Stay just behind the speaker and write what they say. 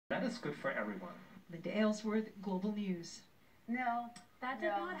That is good for everyone. Linda Aylesworth, Global News. No. That did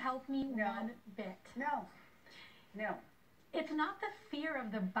not help me one bit. No. No. It's not the fear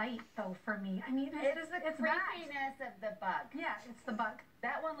of the bite, though, for me. I mean, it's the creepiness of the bug. Yeah, it's the bug.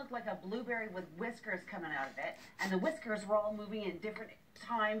 That one looked like a blueberry with whiskers coming out of it, and the whiskers were all moving in different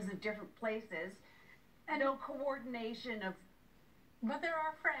times in different places, and no coordination of... But there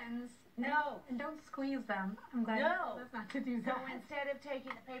are friends. No. And don't squeeze them. I'm glad you told us not to do that. So instead of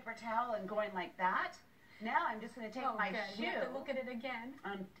taking the paper towel and going like that, now I'm just going to take my shoe. You have to look at it again.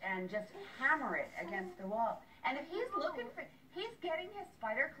 And just hammer it against the wall. And if he's looking for... He's getting his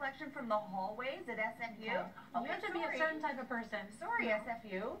spider collection from the hallways at SFU. Okay. You have to be a certain type of person. Sorry,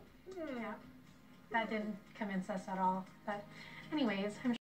 SFU. Yeah. That didn't convince us at all. But anyways, I'm